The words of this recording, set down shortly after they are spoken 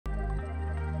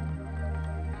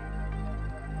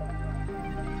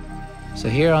So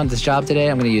here on this job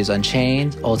today, I'm going to use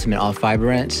Unchained, Ultimate All Fiber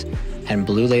Rinse, and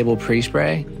Blue Label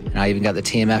PreSpray. And I even got the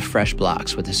TMF Fresh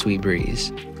Blocks with the Sweet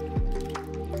Breeze.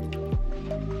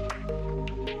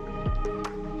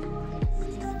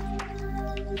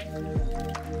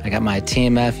 I got my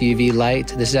TMF UV light.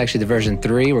 This is actually the version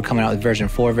 3. We're coming out with version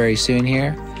 4 very soon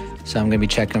here. So I'm going to be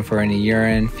checking for any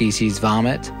urine, feces,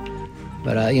 vomit.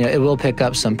 But you know, it will pick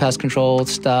up some pest control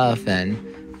stuff and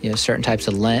certain types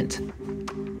of lint.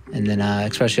 And then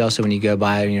especially also when you go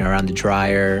by around the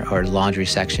dryer or the laundry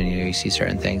section, you see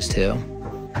certain things too.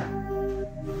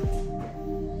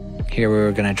 Here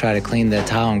we're going to try to clean the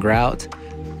tile and grout.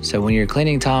 So when you're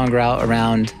cleaning tile and grout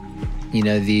around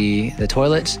the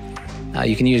toilets,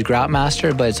 you can use Grout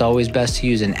Master, but it's always best to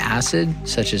use an acid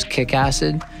such as Kick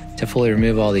Acid to fully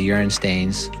remove all the urine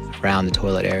stains around the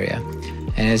toilet area.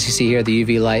 And as you see here, the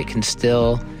UV light can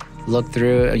still look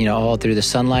through, all through the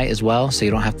sunlight as well, so you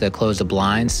don't have to close the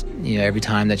blinds, every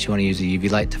time that you want to use the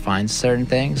UV light to find certain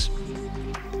things.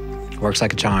 It works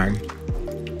like a charm.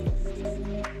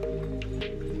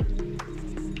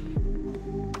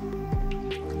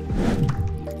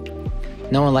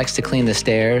 No one likes to clean the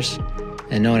stairs,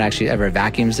 and no one actually ever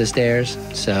vacuums the stairs,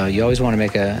 so you always want to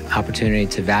make an opportunity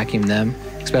to vacuum them,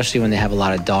 especially when they have a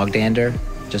lot of dog dander,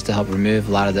 just to help remove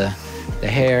a lot of the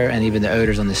hair and even the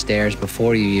odors on the stairs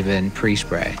before you even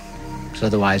pre-spray. So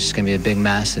otherwise it's going to be a big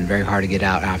mess and very hard to get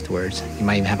out afterwards. You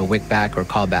might even have a wick back or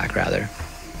call back rather.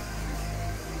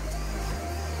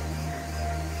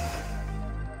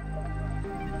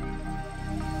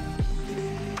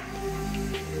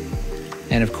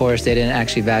 And of course they didn't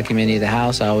actually vacuum any of the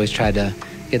house. I always tried to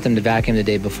get them to vacuum the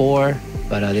day before,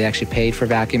 but they actually paid for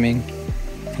vacuuming.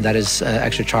 That is an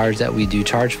extra charge that we do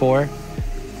charge for.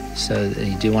 So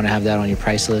you do want to have that on your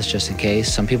price list just in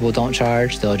case. Some people don't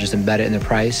charge, they'll just embed it in the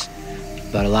price.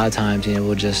 But a lot of times,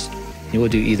 we'll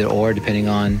do either or depending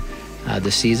on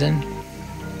the season.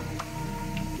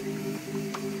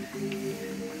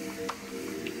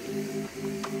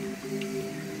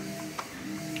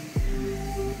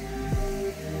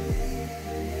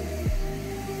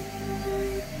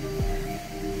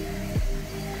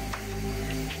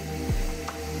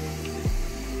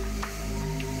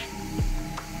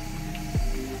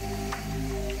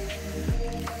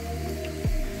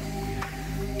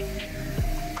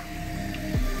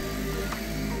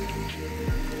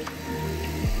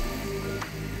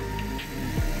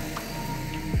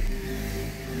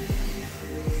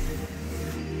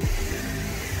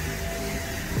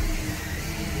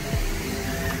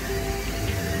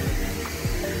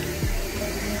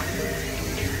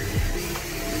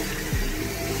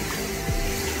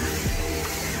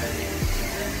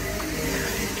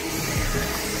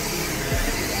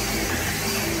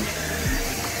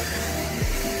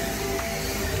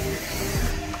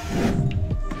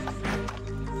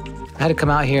 I had to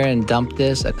come out here and dump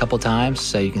this a couple times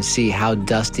so you can see how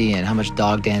dusty and how much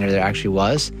dog dander there actually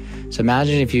was. So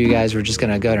imagine if you guys were just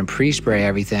gonna go ahead and pre-spray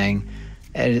everything,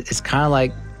 and it's kind of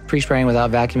like pre-spraying without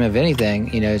vacuum of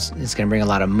anything. It's gonna bring a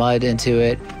lot of mud into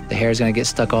it, the hair is gonna get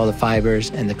stuck all the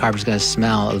fibers, and the carpet's gonna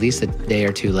smell at least a day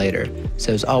or two later.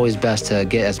 So it's always best to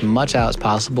get as much out as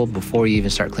possible before you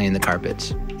even start cleaning the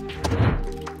carpets.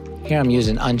 Here I'm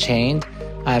using Unchained.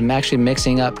 I'm actually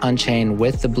mixing up Unchained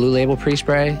with the Blue Label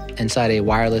PreSpray inside a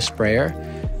wireless sprayer.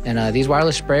 And these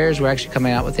wireless sprayers, we're actually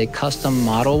coming out with a custom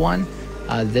model one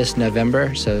this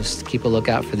November, so keep a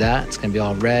lookout for that. It's gonna be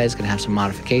all red, it's gonna have some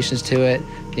modifications to it.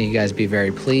 I think you guys be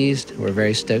very pleased. We're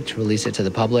very stoked to release it to the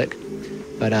public.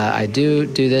 But I do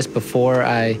this before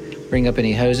I bring up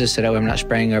any hoses, so that way I'm not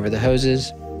spraying over the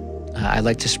hoses. I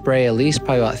like to spray at least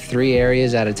probably about 3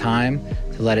 areas at a time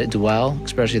to let it dwell,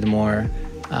 especially the more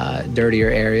dirtier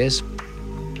areas.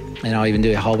 And I'll even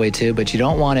do a hallway too, but you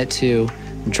don't want it to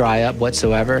dry up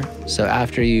whatsoever. So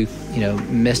after you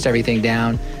mist everything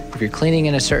down, if you're cleaning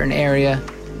in a certain area,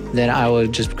 then I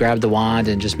would just grab the wand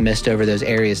and just mist over those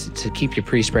areas to keep your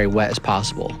pre-spray wet as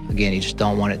possible. Again, you just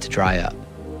don't want it to dry up.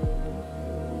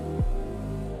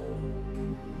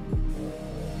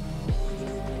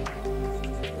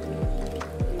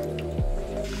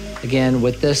 Again,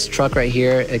 with this truck right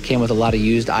here, it came with a lot of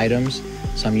used items.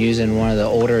 So I'm using one of the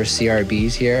older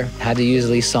CRBs here. Had to use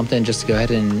at least something just to go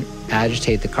ahead and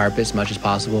agitate the carpet as much as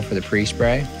possible for the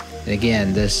pre-spray. And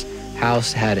again, this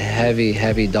house had heavy,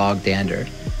 heavy dog dander.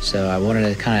 So I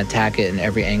wanted to kind of attack it in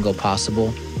every angle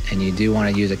possible. And you do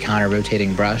want to use a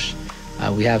counter-rotating brush.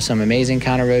 We have some amazing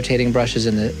counter-rotating brushes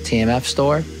in the TMF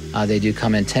store. They do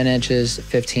come in 10 inches,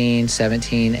 15,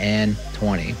 17, and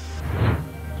 20.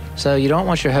 So you don't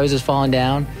want your hoses falling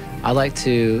down. I like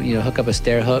to hook up a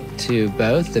stair hook to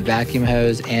both the vacuum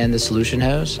hose and the solution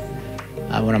hose.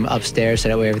 when I'm upstairs, so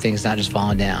that way everything's not just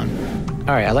falling down.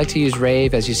 All right, I like to use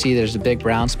Rave. As you see, there's a big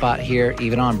brown spot here,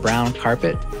 even on brown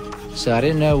carpet. So I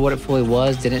didn't know what it fully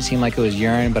was. Didn't seem like it was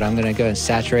urine, but I'm gonna go and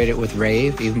saturate it with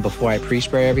Rave even before I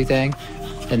pre-spray everything.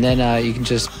 And then you can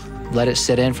just let it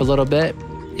sit in for a little bit.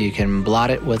 You can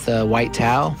blot it with a white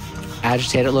towel,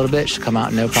 agitate it a little bit, should come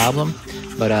out no problem.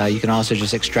 But you can also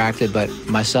just extract it. But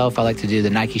myself, I like to do the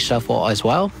Nike Shuffle as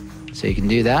well. So you can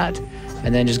do that.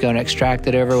 And then just go and extract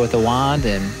it over with a wand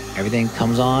and everything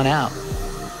comes on out.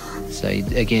 So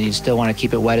again, you still want to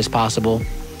keep it wet as possible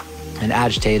and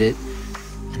agitate it.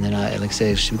 And then, like I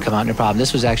said, it should come out no problem.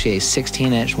 This was actually a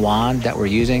 16-inch wand that we're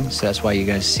using. So that's why you're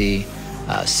going to see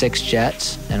 6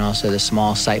 jets and also the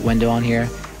small sight window on here.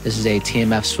 This is a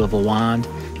TMF swivel wand.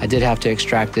 I did have to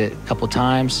extract it a couple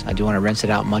times. I do want to rinse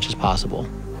it out much as possible.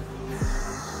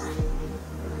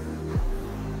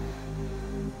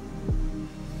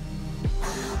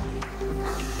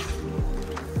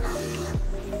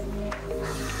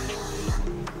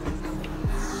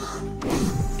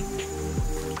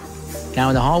 Now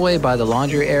in the hallway by the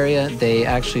laundry area, they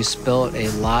actually spilled a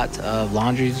lot of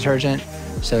laundry detergent.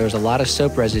 So there's a lot of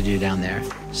soap residue down there.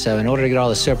 So in order to get all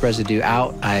the soap residue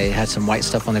out, I had some white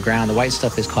stuff on the ground. The white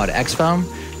stuff is called XFOAM,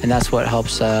 and that's what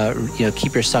helps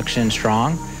keep your suction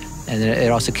strong. And it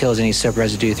also kills any soap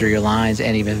residue through your lines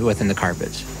and even within the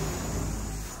carpets.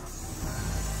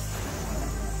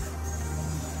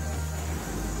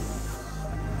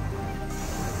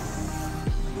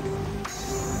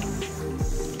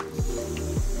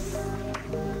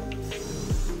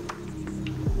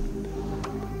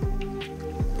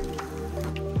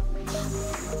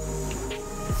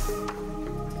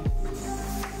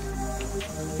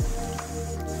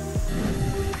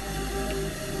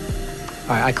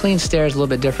 All right, I clean stairs a little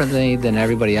bit differently than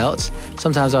everybody else.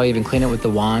 Sometimes I'll even clean it with the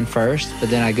wand first, but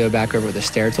then I go back over with the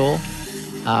stair tool.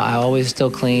 I always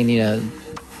still clean,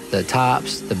 the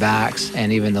tops, the backs,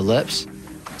 and even the lips.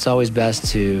 It's always best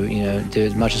to, do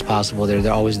as much as possible.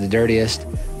 They're always the dirtiest.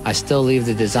 I still leave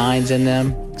the designs in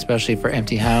them, especially for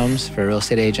empty homes, for real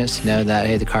estate agents to know that,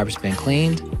 hey, the carpet's been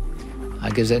cleaned.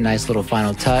 It gives it a nice little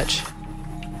final touch.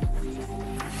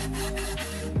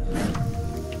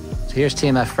 So here's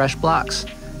TMF Fresh Blocks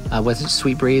with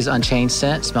Sweet Breeze Unchained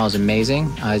scent. Smells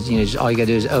amazing. Just all you gotta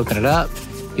do is open it up.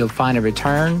 You'll find a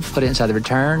return, put it inside the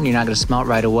return. You're not gonna smell it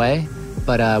right away,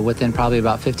 but within probably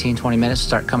about 15-20 minutes,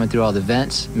 start coming through all the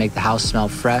vents, make the house smell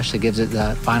fresh. It gives it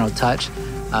the final touch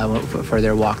for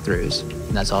their walkthroughs.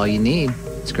 And that's all you need.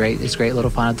 It's great. It's a great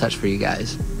little final touch for you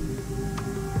guys.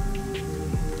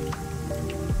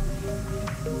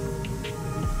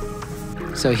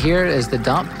 So here is the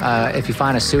dump. If you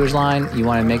find a sewage line, you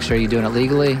want to make sure you're doing it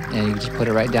legally, and you just put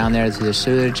it right down there to the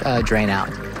sewage drain out.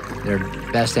 They're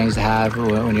best things to have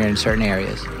when you're in certain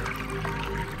areas.